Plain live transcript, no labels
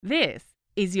This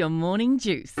is your morning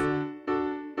juice.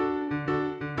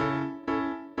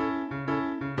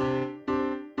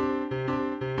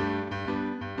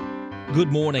 Good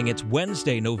morning. It's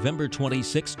Wednesday, November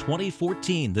 26,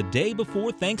 2014, the day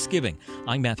before Thanksgiving.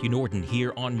 I'm Matthew Norton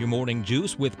here on your Morning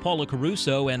Juice with Paula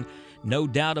Caruso, and no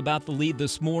doubt about the lead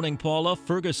this morning, Paula.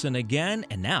 Ferguson again,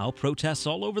 and now protests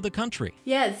all over the country.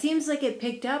 Yeah, it seems like it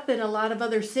picked up in a lot of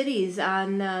other cities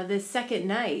on this second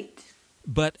night.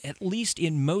 But at least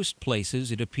in most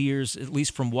places, it appears, at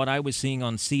least from what I was seeing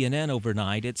on CNN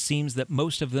overnight, it seems that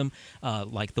most of them,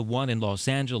 like the one in Los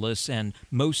Angeles and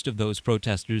most of those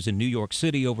protesters in New York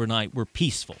City overnight, were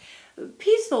peaceful.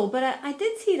 Peaceful, but I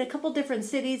did see in a couple different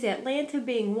cities, Atlanta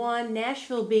being one,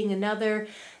 Nashville being another,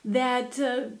 that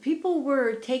people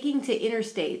were taking to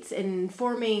interstates and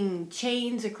forming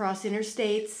chains across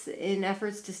interstates in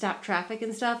efforts to stop traffic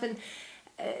and stuff. And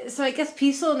so I guess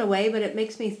peaceful in a way, but it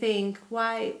makes me think,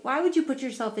 why would you put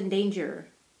yourself in danger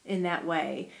in that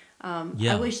way?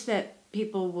 I wish that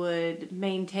people would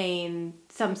maintain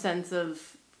some sense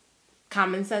of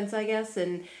common sense, I guess,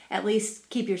 and at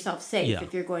least keep yourself safe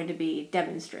if you're going to be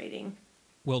demonstrating.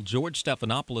 Well, George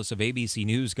Stephanopoulos of ABC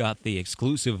News got the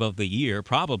exclusive of the year,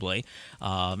 probably,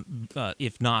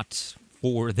 if not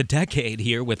for the decade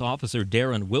here with Officer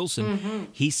Darren Wilson. Mm-hmm.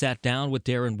 He sat down with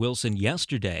Darren Wilson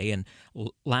yesterday, and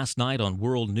last night on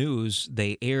World News,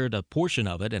 they aired a portion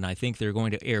of it, and I think they're going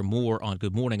to air more on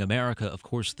Good Morning America, of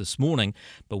course, this morning.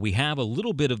 But we have a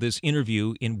little bit of this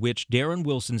interview in which Darren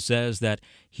Wilson says that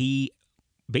he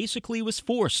basically was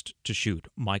forced to shoot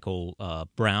Michael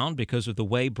Brown because of the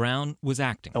way Brown was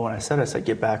acting. And when I said,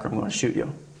 get back or I'm going to shoot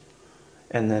you.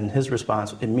 And then his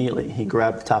response, immediately, he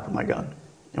grabbed the top of my gun.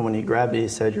 And when he grabbed it, he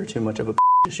said, "You're too much of a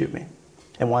to shoot me."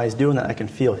 And while he's doing that, I can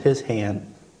feel his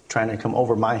hand trying to come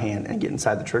over my hand and get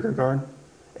inside the trigger guard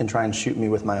and try and shoot me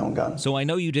with my own gun. So I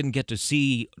know you didn't get to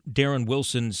see Darren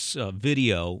Wilson's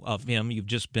video of him. You've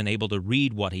just been able to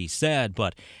read what he said,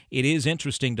 but it is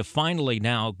interesting to finally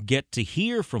now get to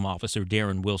hear from Officer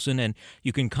Darren Wilson, and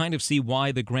you can kind of see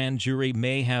why the grand jury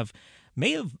may have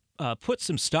put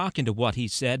some stock into what he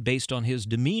said based on his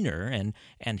demeanor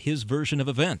and his version of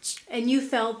events. And you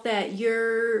felt that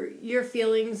your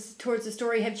feelings towards the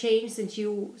story have changed since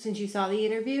you saw the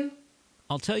interview?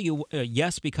 I'll tell you,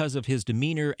 yes, because of his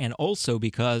demeanor, and also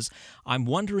because I'm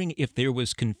wondering if there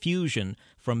was confusion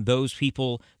from those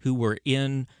people who were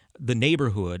in the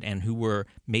neighborhood and who were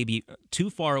maybe too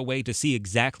far away to see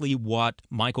exactly what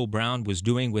Michael Brown was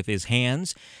doing with his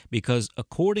hands, because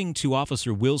according to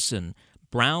Officer Wilson,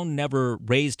 Brown never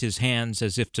raised his hands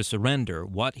as if to surrender.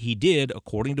 What he did,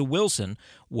 according to Wilson,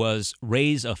 was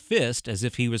raise a fist as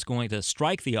if he was going to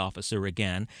strike the officer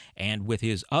again, and with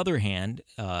his other hand,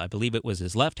 I believe it was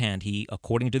his left hand, he,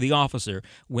 according to the officer,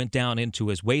 went down into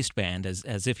his waistband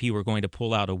as if he were going to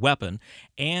pull out a weapon.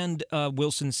 And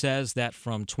Wilson says that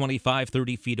from 25,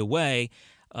 30 feet away,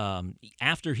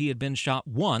 after he had been shot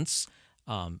once,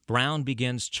 Brown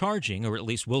begins charging, or at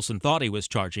least Wilson thought he was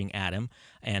charging at him,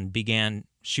 and began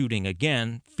shooting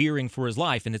again, fearing for his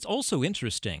life. And it's also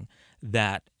interesting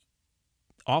that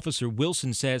Officer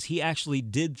Wilson says he actually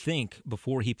did think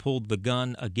before he pulled the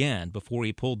gun again, before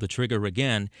he pulled the trigger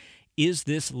again, is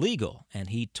this legal? And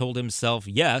he told himself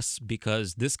yes,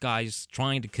 because this guy's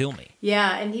trying to kill me.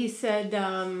 Yeah, and he said,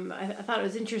 I thought it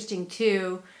was interesting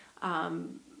too,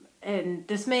 and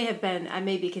this may have been, I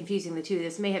may be confusing the two,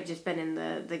 this may have just been in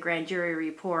the grand jury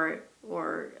report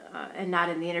or and not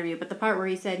in the interview, but the part where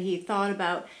he said he thought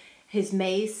about his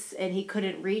mace and he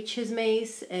couldn't reach his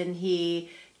mace and he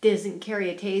doesn't carry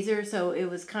a taser, so it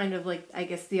was kind of like, I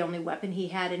guess, the only weapon he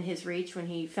had in his reach when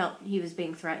he felt he was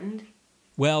being threatened.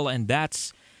 Well, and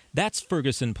that's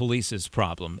Ferguson Police's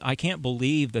problem. I can't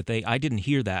believe that I didn't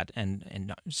hear that,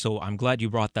 and so I'm glad you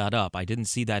brought that up. I didn't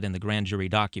see that in the grand jury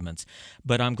documents,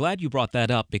 but I'm glad you brought that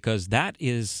up because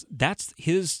that's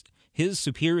his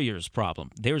superior's problem.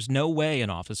 There's no way an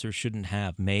officer shouldn't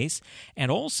have mace.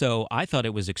 And also, I thought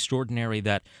it was extraordinary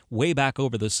that way back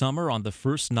over the summer on the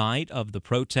first night of the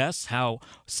protests, how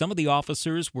some of the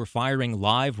officers were firing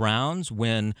live rounds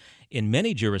when in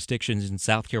many jurisdictions in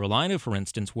South Carolina, for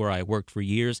instance, where I worked for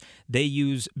years, they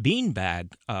use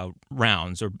beanbag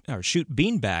rounds or shoot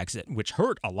beanbags, which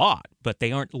hurt a lot, but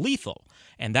they aren't lethal.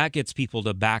 And that gets people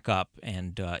to back up.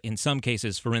 And in some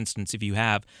cases, for instance, if you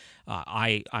have,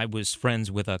 I was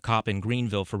friends with a cop in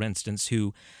Greenville, for instance,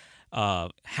 who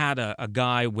had a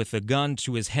guy with a gun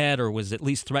to his head, or was at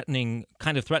least threatening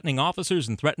officers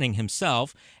and threatening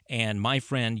himself. And my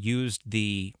friend used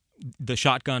the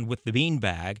shotgun with the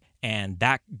beanbag, and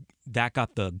that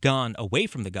got the gun away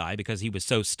from the guy because he was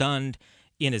so stunned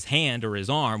in his hand or his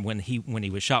arm when he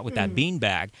was shot with that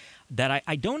beanbag, that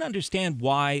I don't understand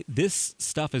why this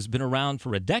stuff has been around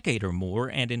for a decade or more,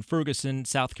 and in Ferguson,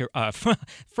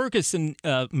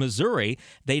 Missouri,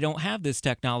 they don't have this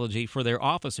technology for their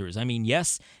officers. I mean,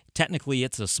 yes, technically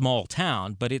it's a small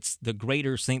town, but it's the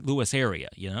greater St. Louis area,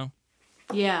 you know?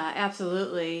 Yeah,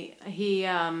 absolutely. He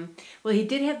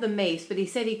did have the mace, but he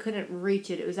said he couldn't reach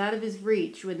it. It was out of his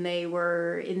reach when they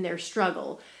were in their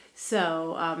struggle.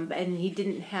 So, and he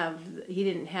didn't have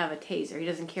a taser. He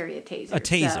doesn't carry a taser. A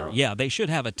taser, so. yeah. They should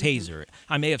have a taser.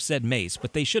 I may have said mace,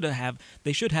 but they should have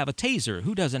a taser.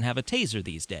 Who doesn't have a taser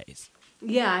these days?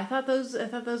 Yeah, I thought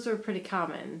those were pretty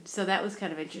common. So that was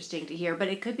kind of interesting to hear. But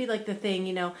it could be like the thing,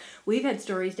 you know, we've had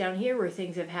stories down here where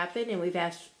things have happened, and we've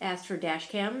asked for dash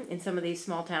cam in some of these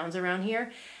small towns around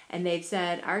here, and they've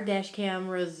said our dash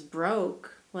cameras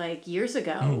broke like years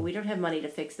ago. We don't have money to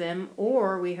fix them.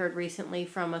 Or we heard recently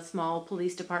from a small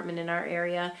police department in our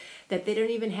area that they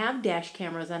don't even have dash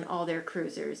cameras on all their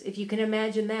cruisers. If you can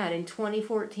imagine that, in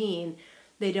 2014,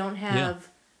 they don't have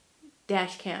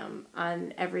dash cam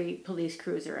on every police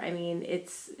cruiser. I mean, it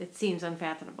seems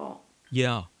unfathomable.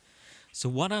 Yeah. So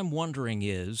what I'm wondering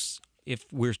is, if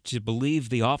we're to believe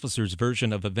the officer's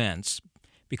version of events,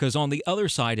 because on the other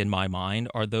side in my mind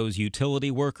are those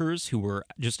utility workers who were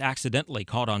just accidentally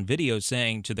caught on video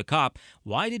saying to the cop,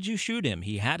 "Why did you shoot him?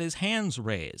 He had his hands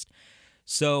raised."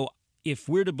 So if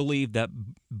we're to believe that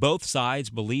both sides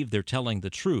believe they're telling the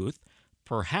truth,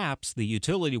 perhaps the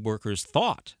utility workers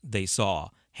thought they saw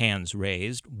hands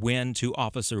raised when, to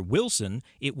Officer Wilson,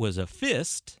 it was a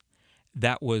fist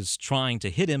that was trying to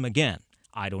hit him again.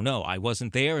 I don't know. I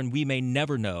wasn't there, and we may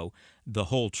never know the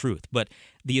whole truth. But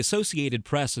the Associated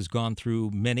Press has gone through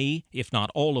many, if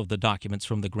not all, of the documents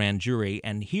from the grand jury,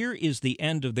 and here is the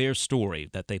end of their story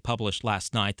that they published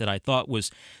last night that I thought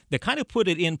that kind of put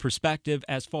it in perspective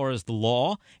as far as the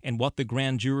law and what the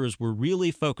grand jurors were really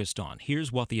focused on.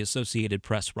 Here's what the Associated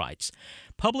Press writes.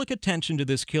 Public attention to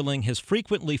this killing has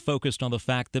frequently focused on the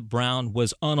fact that Brown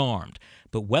was unarmed,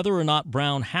 but whether or not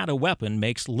Brown had a weapon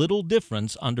makes little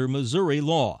difference under Missouri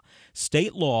law.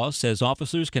 State law says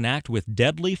officers can act with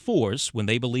deadly force when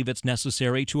they believe it's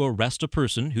necessary to arrest a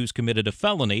person who's committed a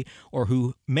felony or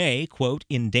who may, quote,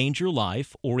 endanger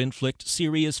life or inflict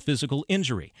serious physical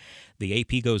injury. The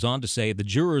AP goes on to say the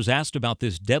jurors asked about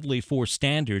this deadly force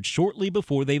standard shortly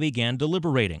before they began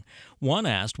deliberating. One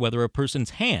asked whether a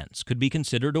person's hands could be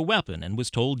considered a weapon and was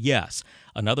told yes.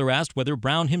 Another asked whether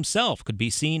Brown himself could be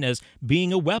seen as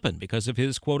being a weapon because of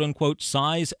his quote-unquote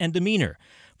size and demeanor.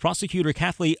 Prosecutor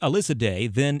Kathleen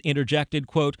Elizadeh then interjected,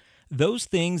 quote, "Those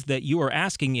things that you are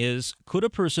asking is, could a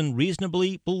person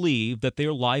reasonably believe that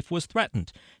their life was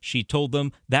threatened?" She told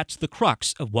them that's the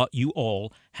crux of what you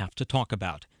all have to talk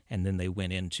about. And then they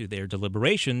went into their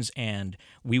deliberations, and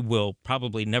we will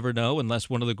probably never know unless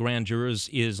one of the grand jurors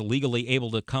is legally able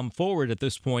to come forward at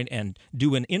this point and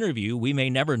do an interview. We may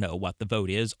never know what the vote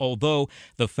is, although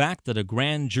the fact that a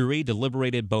grand jury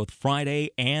deliberated both Friday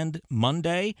and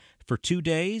Monday for 2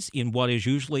 days in what is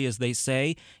usually, as they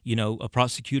say, you know, a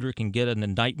prosecutor can get an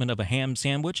indictment of a ham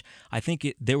sandwich. I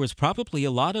think there was probably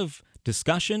a lot of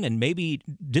discussion and maybe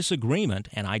disagreement,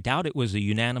 and I doubt it was a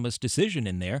unanimous decision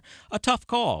in there. A tough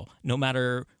call, no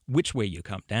matter which way you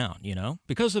come down, you know,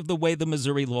 because of the way the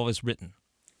Missouri law is written.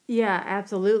 Yeah,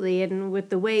 absolutely. And with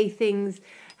the way things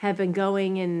have been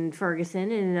going in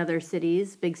Ferguson and in other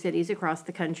cities, big cities across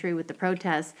the country with the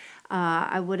protests,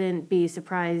 I wouldn't be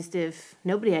surprised if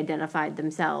nobody identified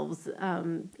themselves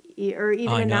or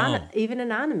even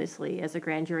anonymously as a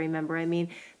grand jury member. I mean,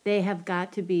 they have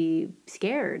got to be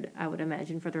scared, I would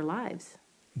imagine, for their lives.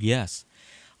 Yes.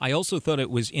 I also thought it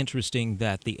was interesting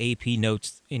that the AP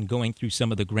notes in going through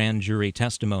some of the grand jury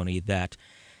testimony that,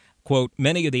 quote,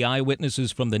 "Many of the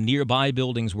eyewitnesses from the nearby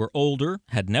buildings were older,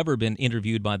 had never been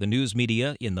interviewed by the news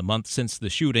media in the month since the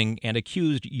shooting, and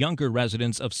accused younger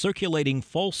residents of circulating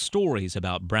false stories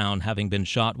about Brown having been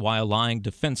shot while lying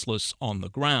defenseless on the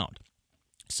ground."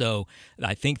 So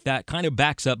I think that kind of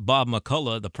backs up Bob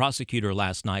McCullough, the prosecutor,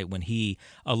 last night when he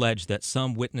alleged that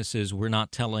some witnesses were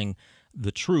not telling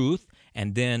the truth.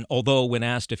 And then, although when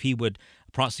asked if he would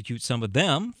prosecute some of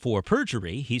them for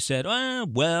perjury, he said,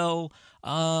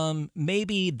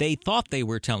 maybe they thought they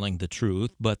were telling the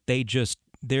truth, but they just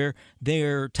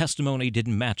their testimony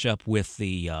didn't match up with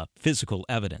the physical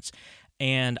evidence.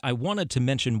 And I wanted to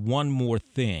mention one more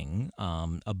thing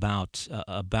about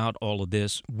all of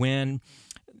this. When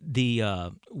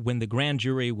the grand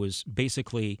jury was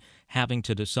basically having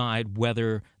to decide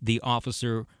whether the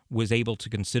officer was able to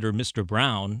consider Mr.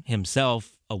 Brown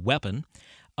himself a weapon,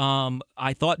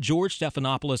 I thought George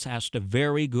Stephanopoulos asked a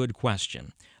very good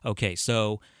question. Okay,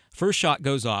 so First shot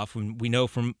goes off, and we know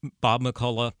from Bob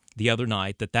McCullough the other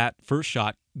night that first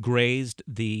shot grazed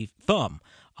the thumb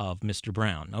of Mr.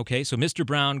 Brown. Okay, so Mr.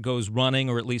 Brown goes running,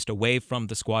 or at least away from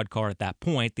the squad car at that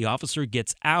point. The officer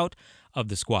gets out of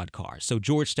the squad car. So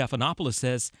George Stephanopoulos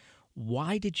says,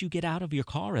 why did you get out of your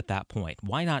car at that point?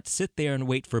 Why not sit there and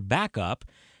wait for backup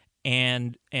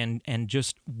and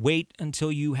just wait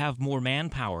until you have more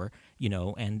manpower,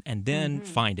 and then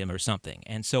find him or something?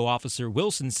 And so Officer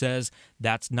Wilson says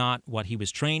that's not what he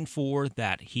was trained for,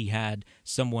 that he had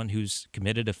someone who's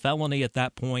committed a felony at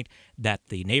that point, that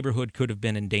the neighborhood could have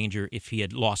been in danger if he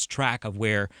had lost track of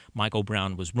where Michael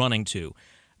Brown was running to.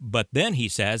 But then he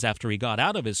says after he got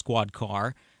out of his squad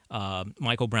car,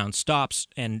 Michael Brown stops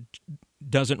and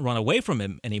doesn't run away from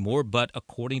him anymore, but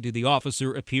according to the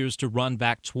officer, appears to run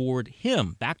back toward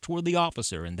him, back toward the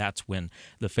officer, and that's when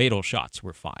the fatal shots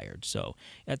were fired. So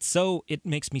it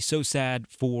makes me so sad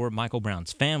for Michael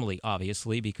Brown's family,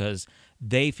 obviously, because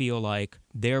they feel like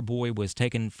their boy was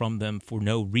taken from them for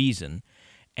no reason.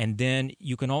 And then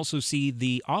you can also see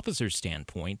the officer's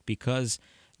standpoint, because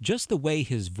just the way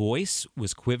his voice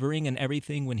was quivering and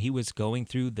everything when he was going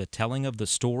through the telling of the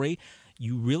story,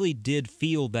 you really did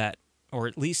feel that, or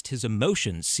at least his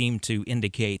emotions seemed to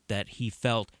indicate that he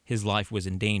felt his life was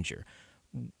in danger.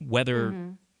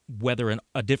 Whether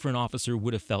a different officer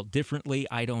would have felt differently,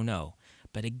 I don't know.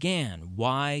 But again,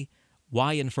 why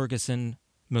in Ferguson,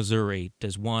 Missouri,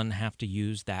 does one have to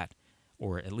use that,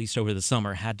 or at least over the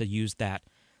summer had to use that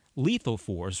lethal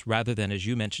force rather than, as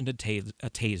you mentioned, a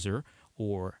taser,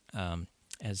 or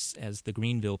as the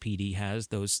Greenville PD has,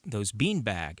 those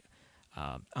beanbag.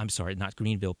 I'm sorry, not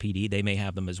Greenville PD. They may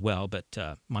have them as well, but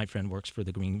my friend works for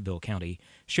the Greenville County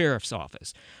Sheriff's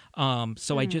Office.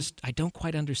 So I don't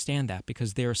quite understand that,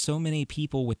 because there are so many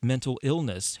people with mental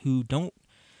illness who don't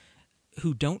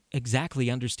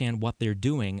exactly understand what they're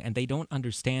doing, and they don't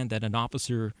understand that an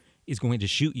officer is going to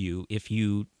shoot you if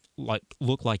you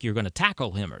look like you're going to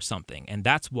tackle him or something. And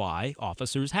that's why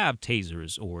officers have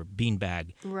tasers or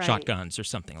beanbag shotguns or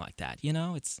something like that.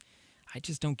 I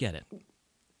just don't get it.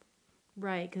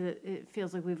 Right, because it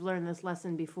feels like we've learned this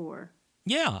lesson before.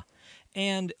 Yeah.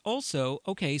 And also,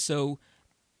 okay, so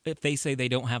if they say they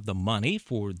don't have the money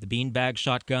for the beanbag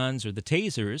shotguns or the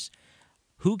tasers,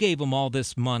 who gave them all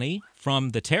this money from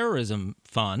the terrorism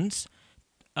funds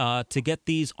to get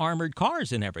these armored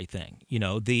cars and everything?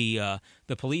 The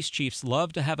police chiefs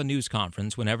love to have a news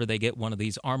conference whenever they get one of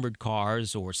these armored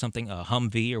cars or something, a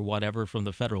Humvee or whatever from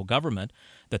the federal government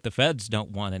that the feds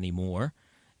don't want anymore.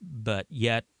 But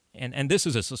yet, and this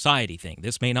is a society thing.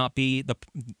 This may not be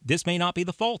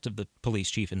the fault of the police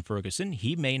chief in Ferguson.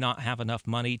 He may not have enough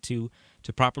money to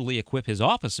properly equip his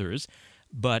officers.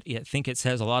 But I think it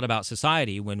says a lot about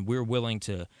society when we're willing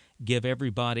to give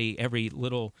everybody, every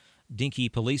little dinky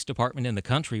police department in the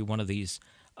country, one of these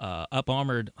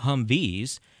up-armored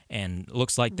Humvees, and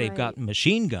looks like they've got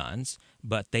machine guns,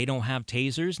 but they don't have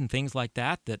tasers and things like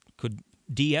that could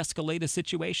de-escalate a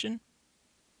situation.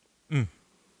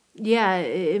 Yeah,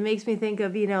 it makes me think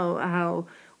of, how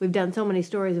we've done so many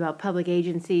stories about public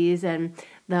agencies and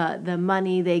the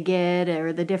money they get,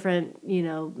 or the different,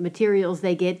 materials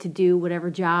they get to do whatever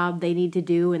job they need to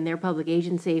do in their public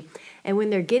agency. And when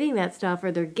they're getting that stuff,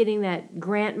 or they're getting that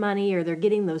grant money, or they're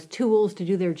getting those tools to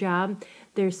do their job,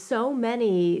 there's so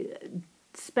many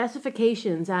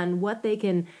specifications on what they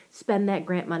can spend that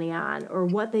grant money on, or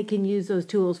what they can use those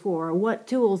tools for, or what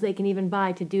tools they can even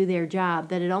buy to do their job,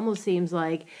 that it almost seems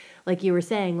like you were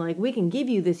saying, like, we can give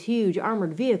you this huge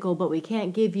armored vehicle, but we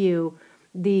can't give you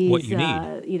these, what you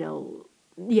need.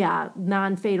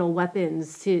 Non-fatal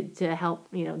weapons to help,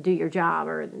 do your job,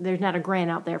 or there's not a grant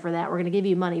out there for that. We're going to give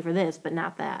you money for this, but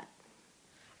not that.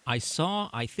 I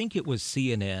think it was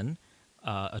CNN,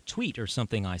 a tweet or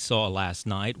something I saw last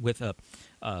night with a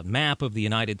map of the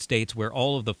United States where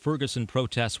all of the Ferguson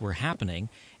protests were happening,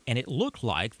 and it looked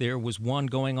like there was one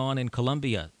going on in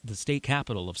Columbia, the state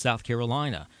capital of South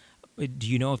Carolina. Do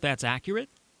you know if that's accurate?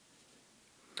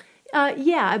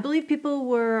 Yeah, I believe people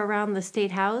were around the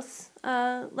State House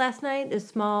last night. A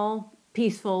small,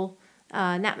 peaceful,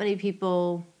 not many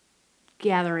people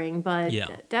gathering, but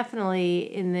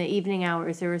definitely in the evening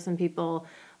hours there were some people.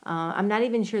 I'm not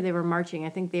even sure they were marching. I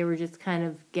think they were just kind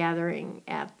of gathering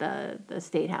at the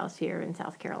State House here in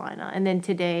South Carolina. And then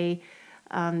today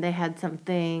they had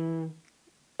something,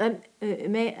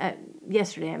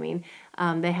 yesterday,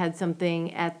 they had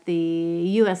something at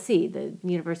the USC, the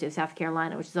University of South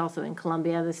Carolina, which is also in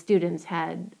Columbia. The students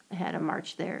had a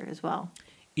march there as well.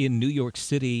 In New York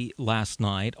City last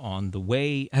night, on the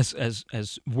way, as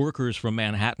workers from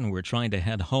Manhattan were trying to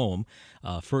head home,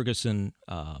 Ferguson,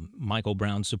 Michael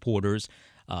Brown supporters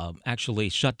actually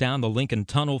shut down the Lincoln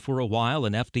Tunnel for a while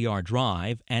and FDR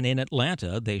Drive. And in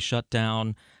Atlanta, they shut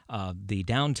down the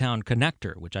downtown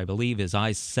connector, which I believe is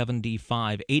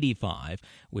I-75-85,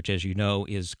 which, as you know,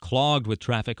 is clogged with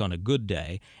traffic on a good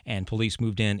day. And police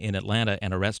moved in Atlanta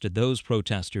and arrested those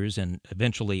protesters and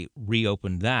eventually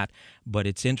reopened that. But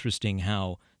it's interesting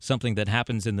how something that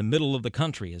happens in the middle of the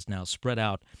country is now spread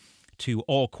out to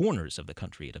all corners of the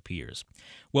country, it appears.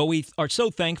 Well, we are so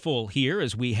thankful here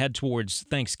as we head towards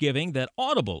Thanksgiving that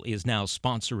Audible is now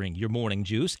sponsoring Your Morning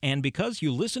Juice. And because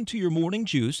you listen to Your Morning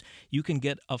Juice, you can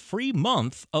get a free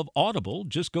month of Audible.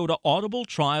 Just go to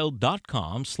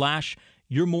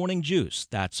audibletrial.com/yourmorningjuice.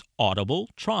 That's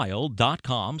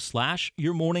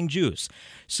audibletrial.com/yourmorningjuice.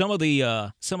 Some of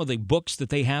the books that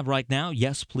they have right now,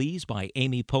 Yes Please by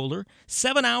Amy Poehler,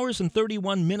 7 hours and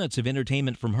 31 minutes of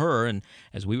entertainment from her. And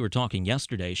as we were talking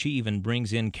yesterday, she even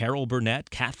brings in Carol Burnett,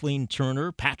 Kathleen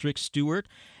Turner, Patrick Stewart,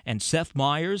 and Seth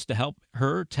Meyers to help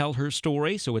her tell her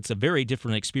story. So it's a very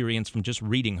different experience from just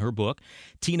reading her book.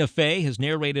 Tina Fey has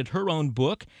narrated her own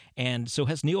book, and so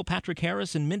has Neil Patrick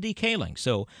Harris and Mindy Kaling.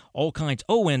 So all kinds.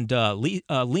 Oh, and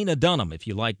Lena Dunham, if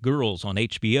you like girls on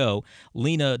HBO,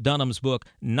 Lena Dunham's book,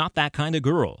 Not That Kind of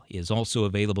Girl, is also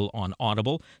available on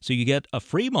Audible. So you get a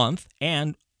free month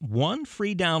and one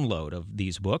free download of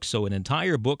these books. So an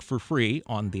entire book for free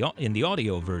in the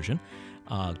audio version.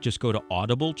 Just go to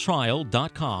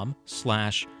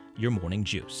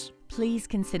audibletrial.com/yourmorningjuice. Please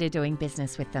consider doing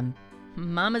business with them.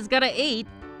 Mama's gotta eat.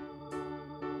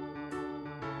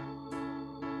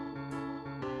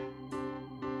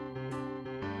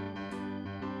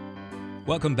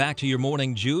 Welcome back to Your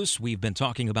Morning Juice. We've been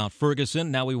talking about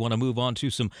Ferguson. Now we want to move on to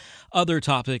some other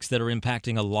topics that are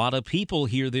impacting a lot of people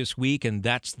here this week, and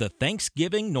that's the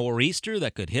Thanksgiving nor'easter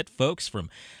that could hit folks from,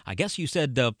 I guess you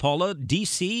said, Paula,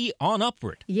 D.C. on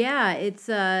upward. Yeah, it's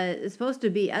supposed to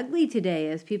be ugly today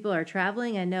as people are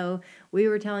traveling. I know we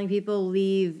were telling people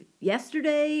leave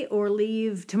yesterday or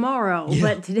leave tomorrow,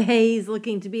 but today's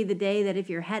looking to be the day that if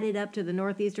you're headed up to the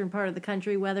northeastern part of the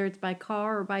country, whether it's by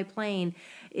car or by plane,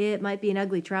 it might be an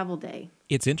ugly travel day.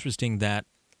 It's interesting that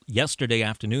yesterday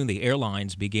afternoon the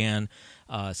airlines began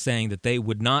saying that they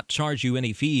would not charge you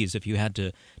any fees if you had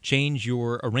to change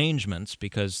your arrangements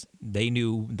because they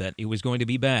knew that it was going to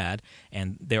be bad,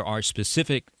 and there are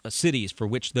specific cities for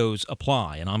which those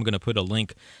apply. And I'm going to put a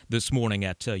link this morning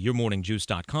at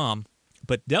yourmorningjuice.com.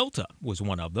 But Delta was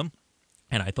one of them,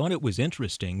 and I thought it was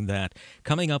interesting that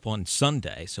coming up on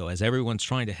Sunday, so as everyone's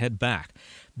trying to head back,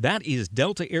 that is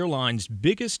Delta Airlines'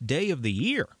 biggest day of the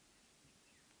year.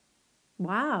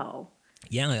 Wow.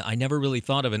 Yeah, I never really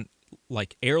thought of an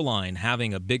airline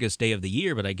having a biggest day of the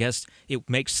year, but I guess it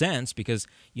makes sense because,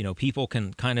 people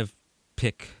can kind of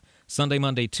pick Sunday,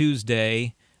 Monday,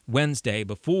 Tuesday, Wednesday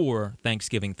before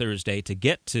Thanksgiving Thursday to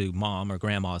get to mom or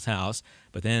grandma's house,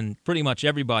 but then pretty much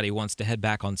everybody wants to head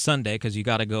back on Sunday because you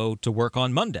got to go to work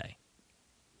on Monday.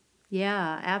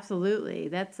 Yeah, absolutely.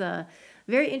 That's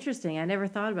very interesting. I never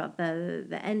thought about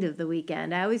the end of the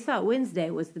weekend. I always thought Wednesday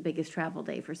was the biggest travel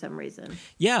day for some reason.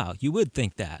 Yeah, you would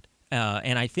think that.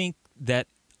 And I think that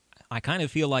I kind of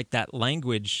feel like that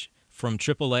language from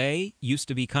AAA used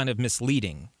to be kind of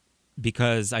misleading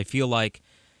because I feel like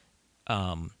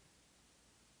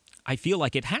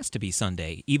it has to be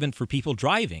Sunday, even for people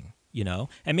driving,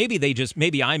 And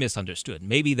maybe I misunderstood.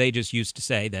 Maybe they just used to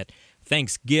say that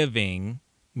Thanksgiving,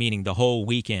 meaning the whole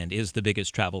weekend, is the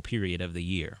biggest travel period of the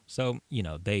year. So,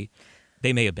 they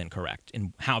may have been correct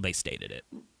in how they stated it.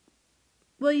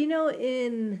 Well,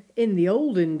 in the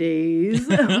olden days,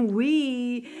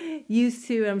 we used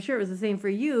to, I'm sure it was the same for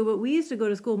you, but we used to go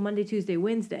to school Monday, Tuesday,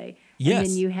 Wednesday. Yes. And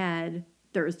then you had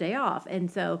Thursday off.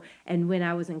 And when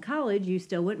I was in college, you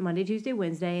still went Monday, Tuesday,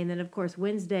 Wednesday. And then, of course,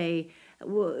 Wednesday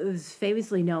was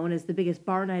famously known as the biggest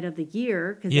bar night of the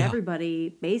year because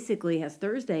everybody basically has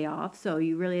Thursday off. So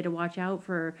you really had to watch out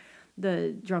for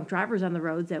the drunk drivers on the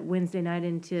roads at Wednesday night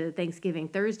into Thanksgiving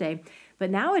Thursday.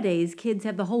 But nowadays, kids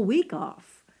have the whole week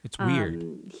off. It's weird.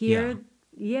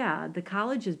 The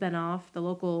college has been off. The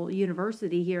local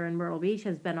university here in Myrtle Beach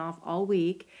has been off all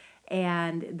week.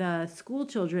 And the school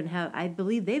children I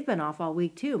believe they've been off all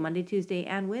week too, Monday, Tuesday,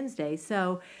 and Wednesday.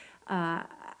 So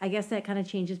I guess that kind of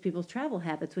changes people's travel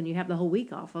habits when you have the whole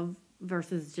week off of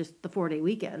versus just the 4-day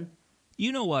weekend.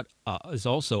 You know what is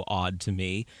also odd to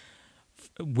me?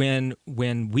 When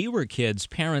we were kids,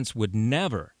 parents would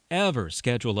never, ever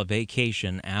schedule a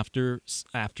vacation after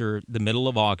the middle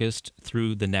of August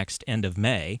through the next end of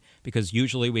May, because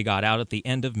usually we got out at the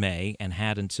end of May and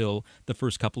had until the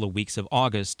first couple of weeks of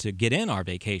August to get in our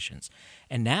vacations.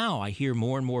 And now I hear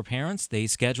more and more parents, they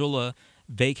schedule a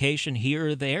vacation here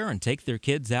or there and take their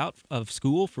kids out of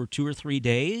school for 2 or 3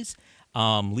 days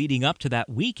leading up to that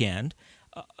weekend.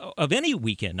 Of any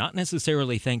weekend, not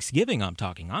necessarily Thanksgiving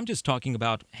I'm just talking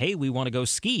about, hey, we want to go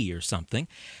ski or something.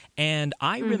 And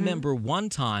I remember one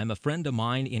time a friend of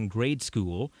mine in grade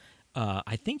school,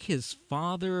 I think his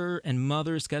father and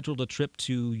mother scheduled a trip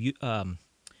to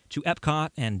Epcot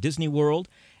and Disney World,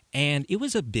 and it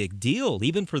was a big deal,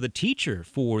 even for the teacher,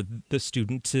 for the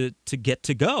student to get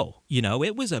to go.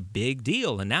 It was a big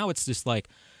deal. And now it's just like,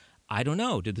 I don't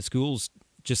know, did the schools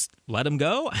just let them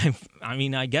go? I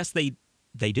mean, I guess they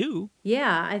do.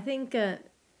 Yeah, I think the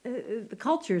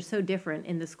culture is so different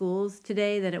in the schools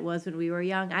today than it was when we were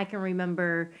young. I can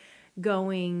remember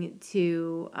going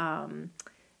to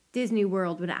Disney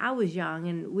World when I was young,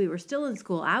 and we were still in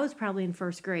school. I was probably in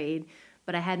first grade,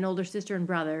 but I had an older sister and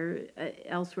brother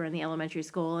elsewhere in the elementary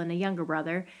school and a younger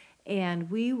brother.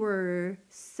 And we were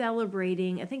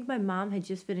celebrating, I think my mom had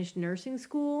just finished nursing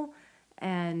school.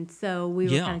 And so we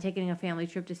were kind of taking a family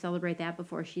trip to celebrate that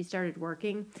before she started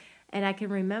working. And I can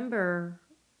remember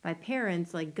my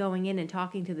parents like going in and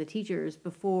talking to the teachers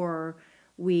before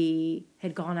we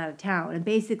had gone out of town, and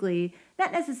basically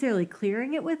not necessarily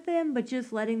clearing it with them, but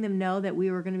just letting them know that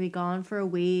we were going to be gone for a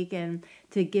week, and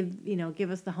to give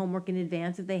us the homework in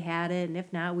advance if they had it, and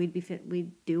if not, we'd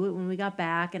do it when we got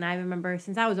back. And I remember,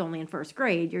 since I was only in first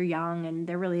grade, you're young and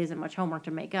there really isn't much homework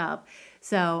to make up,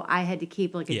 so I had to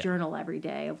keep like a journal every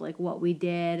day of like what we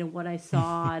did and what I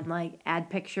saw and like add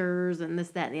pictures and this,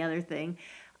 that, and the other thing.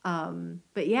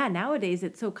 But yeah, nowadays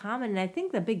it's so common, and I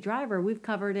think the big driver, we've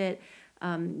covered it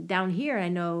down here, and I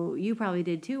know you probably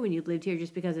did too when you lived here,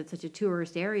 just because it's such a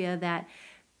tourist area, that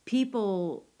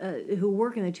people who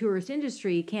work in the tourist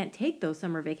industry can't take those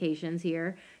summer vacations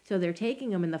here, so they're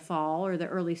taking them in the fall or the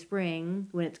early spring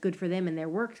when it's good for them in their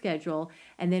work schedule,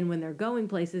 and then when they're going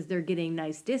places, they're getting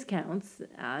nice discounts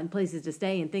and places to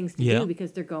stay and things to do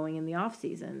because they're going in the off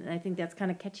season. And I think that's kind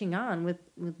of catching on with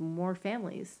more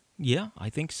families. Yeah, I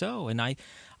think so. And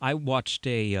I watched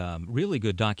a really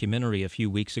good documentary a few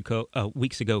weeks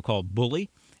ago called Bully,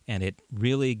 and it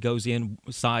really goes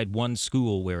inside one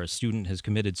school where a student has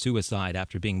committed suicide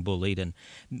after being bullied, and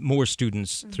more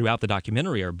students throughout the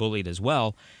documentary are bullied as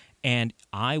well. And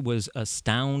I was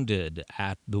astounded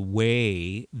at the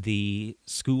way the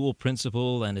school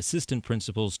principal and assistant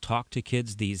principals talk to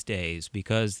kids these days,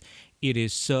 because it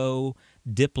is so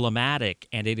diplomatic,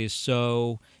 and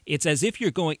it's as if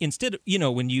you're going, instead of,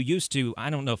 when you used to,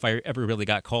 I don't know if I ever really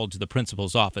got called to the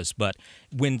principal's office, but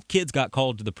when kids got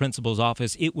called to the principal's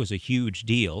office, it was a huge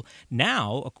deal.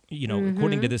 Now,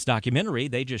 according to this documentary,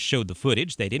 they just showed the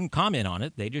footage. They didn't comment on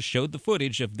it. They just showed the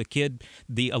footage of the kid,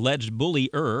 the alleged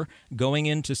bullier, going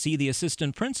in to see the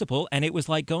assistant principal, and it was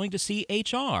like going to see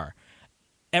HR.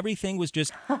 Everything was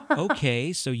just,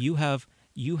 okay, so you have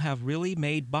really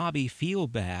made Bobby feel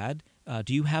bad.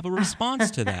 Do you have a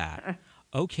response to that?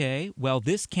 Okay, well,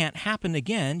 this can't happen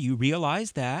again. You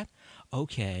realize that?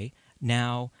 Okay,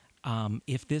 now,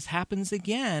 if this happens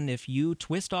again, if you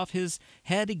twist off his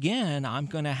head again, I'm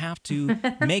going to have to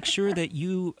make sure that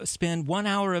you spend 1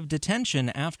 hour of detention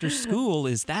after school.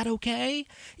 Is that okay?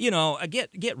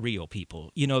 Get real,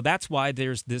 people. That's why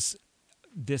there's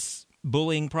this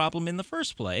bullying problem in the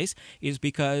first place, is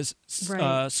because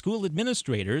school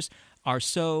administrators are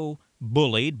so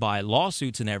bullied by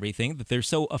lawsuits and everything that they're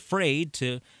so afraid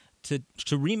to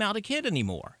remount a kid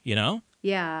anymore,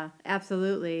 Yeah,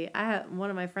 absolutely. I have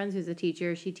one of my friends who's a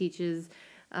teacher. She teaches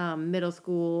middle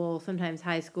school, sometimes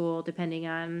high school, depending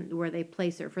on where they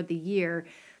place her for the year.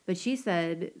 But she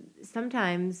said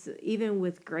sometimes, even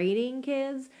with grading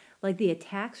kids, like the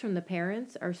attacks from the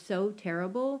parents are so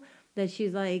terrible that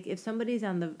she's like, if somebody's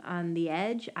on the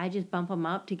edge, I just bump them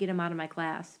up to get them out of my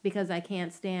class, because I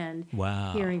can't stand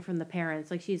hearing from the parents.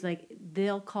 Like, she's like,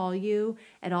 they'll call you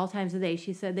at all times of the day.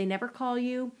 She said they never call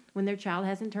you when their child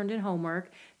hasn't turned in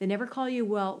homework. They never call you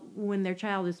when their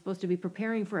child is supposed to be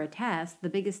preparing for a test, the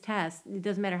biggest test. It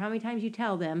doesn't matter how many times you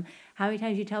tell them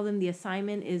the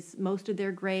assignment is most of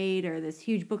their grade or this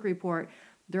huge book report.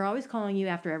 They're always calling you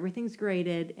after everything's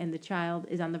graded and the child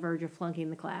is on the verge of flunking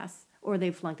the class, or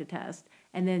they've flunked a test.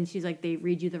 And then she's like, they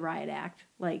read you the riot act.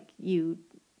 Like, you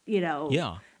know.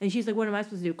 Yeah. And she's like, what am I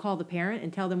supposed to do? Call the parent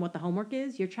and tell them what the homework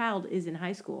is? Your child is in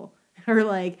high school or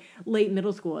like late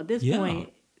middle school. At this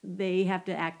point, they have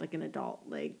to act like an adult.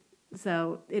 Like,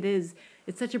 so it's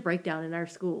such a breakdown in our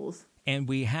schools. And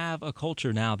we have a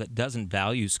culture now that doesn't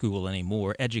value school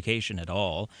anymore, education at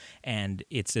all. And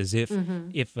it's as if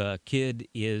if a kid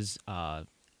is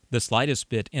the slightest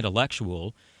bit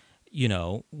intellectual,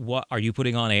 What are you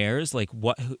putting on airs? Like,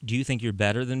 what do you think you're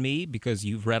better than me because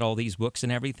you've read all these books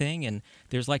and everything? And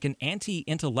there's like an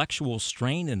anti-intellectual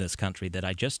strain in this country that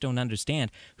I just don't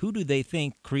understand. Who do they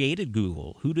think created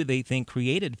Google? Who do they think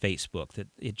created Facebook? That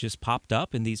it just popped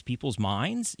up in these people's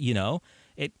minds?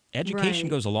 Education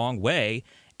Right. goes a long way.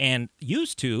 And you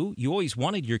always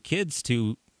wanted your kids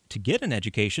to get an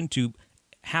education, to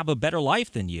have a better life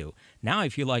than you. Now I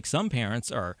feel like some parents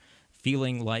are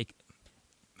feeling like,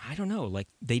 I don't know, like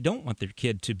they don't want their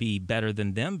kid to be better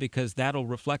than them because that'll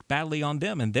reflect badly on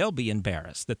them and they'll be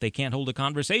embarrassed that they can't hold a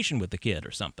conversation with the kid or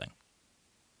something.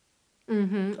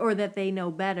 Or that they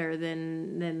know better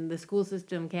than the school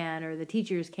system can or the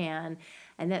teachers can.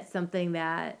 And that's something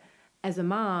that, as a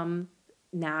mom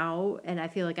now, and I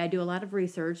feel like I do a lot of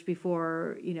research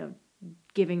before,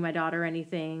 giving my daughter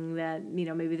anything that,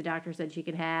 maybe the doctor said she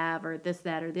could have, or this,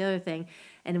 that, or the other thing.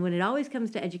 And when it always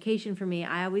comes to education for me,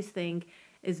 I always think,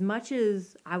 as much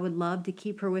as I would love to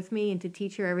keep her with me and to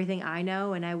teach her everything I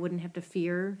know, and I wouldn't have to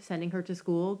fear sending her to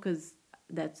school, because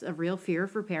that's a real fear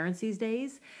for parents these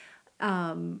days,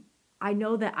 I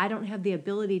know that I don't have the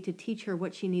ability to teach her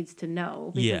what she needs to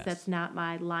know, because Yes. that's not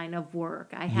my line of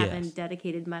work. I Yes. haven't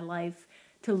dedicated my life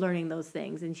to learning those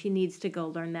things, and she needs to go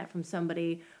learn that from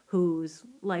somebody whose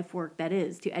life work that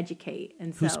is, to educate.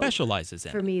 And Who so specializes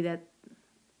in for it. me, that,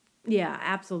 yeah,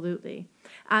 absolutely.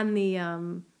 On the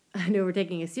I know we're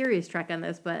taking a serious track on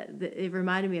this, but it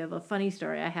reminded me of a funny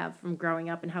story I have from growing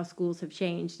up and how schools have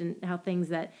changed, and how things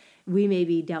that we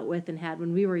maybe dealt with and had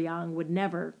when we were young would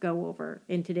never go over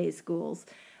in today's schools.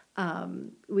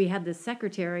 We had this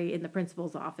secretary in the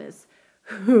principal's office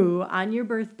who, on your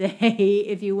birthday,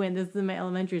 if you went, this is in my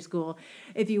elementary school,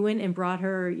 if you went and brought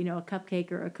her, a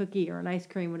cupcake or a cookie or an ice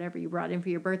cream, whatever you brought in for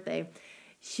your birthday,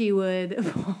 she would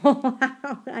pull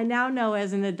out. I now know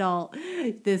as an adult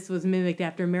this was mimicked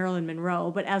after Marilyn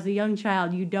Monroe, but as a young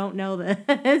child you don't know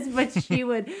this. But she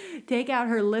would take out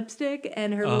her lipstick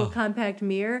and her little compact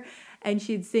mirror, and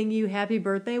she'd sing you happy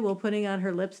birthday while putting on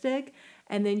her lipstick,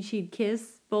 and then she'd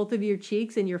kiss both of your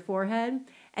cheeks and your forehead.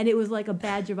 And it was like a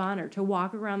badge of honor to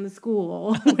walk around the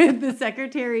school with the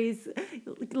secretary's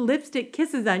lipstick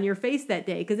kisses on your face that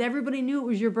day, because everybody knew it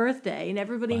was your birthday and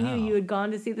everybody Wow. knew you had gone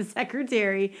to see the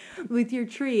secretary with your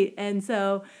treat. And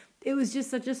so it was just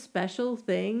such a special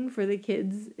thing for the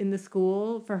kids in the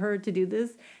school for her to do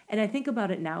this. And I think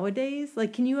about it nowadays.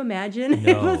 Like, can you imagine if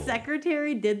No. a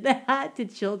secretary did that to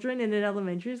children in an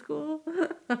elementary school?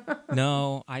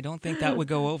 No, I don't think that would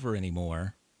go over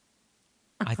anymore.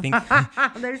 I think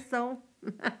There's so...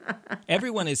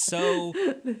 everyone is so,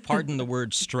 pardon the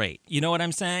word, straight. You know what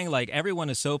I'm saying? Like, everyone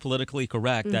is so politically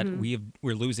correct that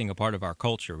we're losing a part of our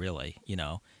culture, really,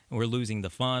 And we're losing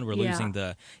the fun. We're losing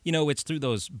the, it's through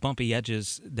those bumpy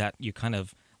edges that you kind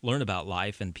of learn about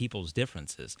life and people's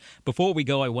differences. Before we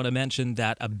go, I want to mention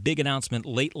that a big announcement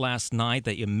late last night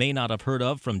that you may not have heard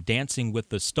of from Dancing with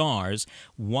the Stars.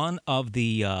 One of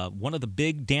the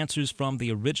big dancers from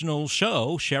the original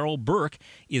show, Cheryl Burke,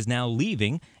 is now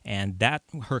leaving, and that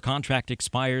her contract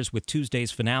expires with Tuesday's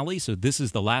finale. So this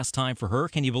is the last time for her.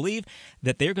 Can you believe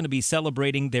that they're going to be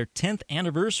celebrating their 10th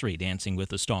anniversary Dancing with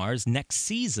the Stars next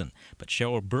season? But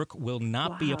Cheryl Burke will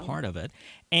not be a part of it.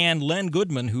 And Len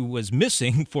Goodman, who was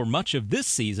missing for much of this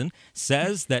season,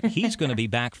 says that he's going to be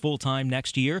back full-time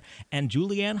next year. And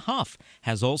Julianne Hough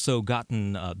has also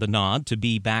gotten the nod to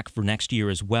be back for next year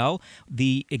as well.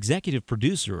 The executive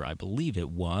producer, I believe it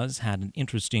was, had an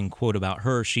interesting quote about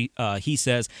her. He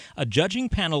says, "A judging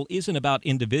panel isn't about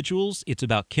individuals, it's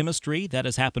about chemistry. That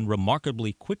has happened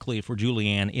remarkably quickly for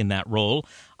Julianne in that role.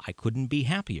 I couldn't be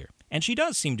happier." And she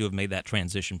does seem to have made that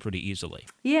transition pretty easily.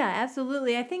 Yeah,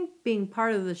 absolutely. I think being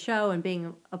part of the show and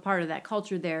being a part of that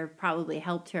culture there probably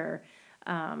helped her,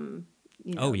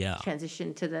 Oh, yeah.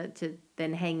 transition to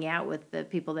then hanging out with the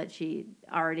people that she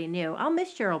already knew. I'll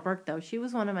miss Cheryl Burke, though. She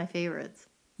was one of my favorites.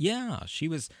 Yeah, she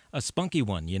was a spunky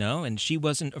one, and she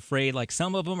wasn't afraid. Like,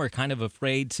 some of them are kind of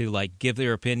afraid to like give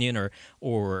their opinion,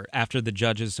 or after the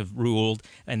judges have ruled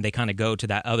and they kind of go to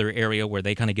that other area where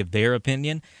they kind of give their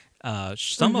opinion.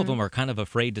 Some of them are kind of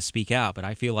afraid to speak out, but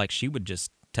I feel like she would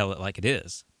just tell it like it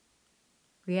is.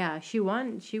 Yeah, she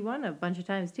won a bunch of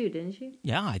times too, didn't she?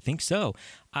 Yeah, I think so.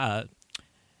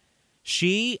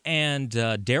 She and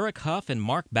Derek Hough and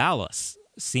Mark Ballas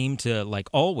seem to like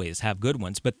always have good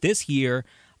ones, but this year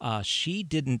she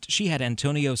didn't. She had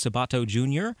Antonio Sabato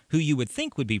Jr., who you would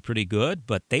think would be pretty good,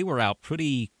 but they were out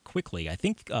pretty quickly. I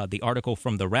think the article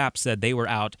from The Wrap said they were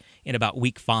out in about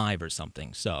week 5 or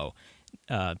something. So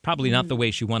probably not the way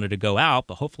she wanted to go out,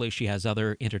 but hopefully she has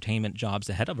other entertainment jobs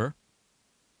ahead of her.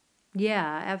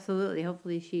 Yeah, absolutely.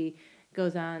 Hopefully she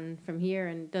goes on from here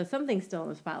and does something still in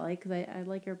the spotlight because I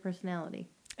like your personality.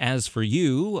 As for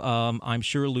you, I'm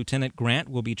sure Lieutenant Grant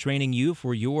will be training you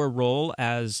for your role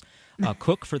as a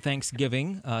cook for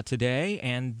Thanksgiving today,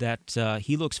 and that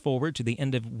he looks forward to the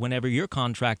end of whenever your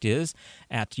contract is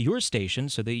at your station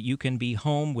so that you can be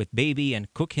home with baby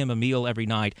and cook him a meal every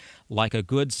night like a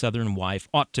good Southern wife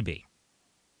ought to be.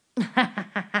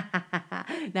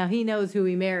 Now he knows who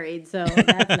he married, so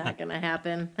that's not going to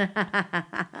happen.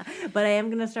 But I am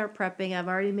going to start prepping. I've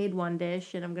already made one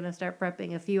dish, and I'm going to start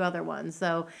prepping a few other ones.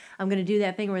 So I'm going to do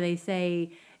that thing where they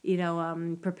say,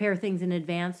 prepare things in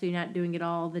advance so you're not doing it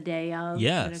all the day of.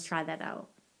 Yes. I'm going to try that out.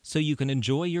 So you can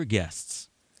enjoy your guests,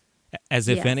 as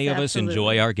if Yes, any of us absolutely.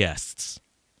 enjoy our guests.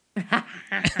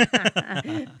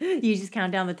 You just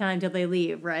count down the time till they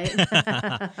leave, right?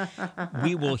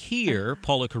 We will hear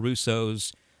Paula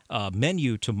Caruso's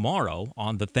menu tomorrow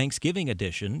on the Thanksgiving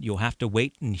edition. You'll have to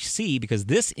wait and see because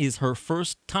this is her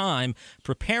first time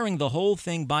preparing the whole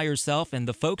thing by herself, and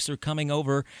the folks are coming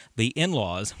over, the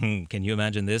in-laws. Can you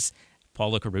imagine this?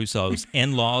 Paula Caruso's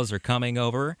in-laws are coming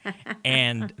over,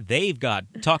 and they've got,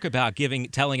 talk about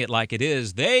telling it like it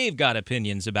is, they've got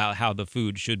opinions about how the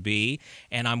food should be,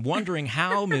 and I'm wondering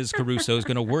how Ms. Caruso is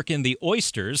going to work in the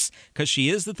oysters, because she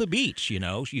is at the beach,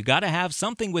 you got to have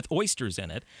something with oysters in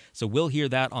it, so we'll hear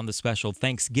that on the special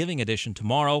Thanksgiving edition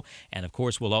tomorrow, and of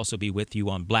course we'll also be with you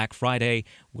on Black Friday.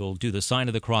 We'll do the sign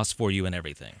of the cross for you and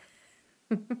everything.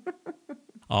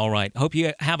 All right. Hope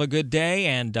you have a good day,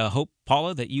 and hope,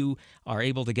 Paula, that you are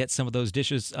able to get some of those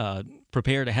dishes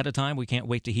prepared ahead of time. We can't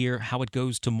wait to hear how it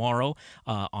goes tomorrow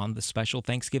on the special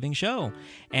Thanksgiving show.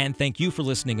 And thank you for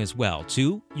listening as well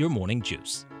to Your Morning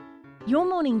Juice. Your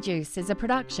Morning Juice is a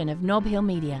production of Nob Hill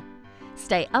Media.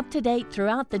 Stay up to date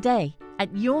throughout the day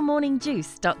at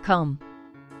yourmorningjuice.com.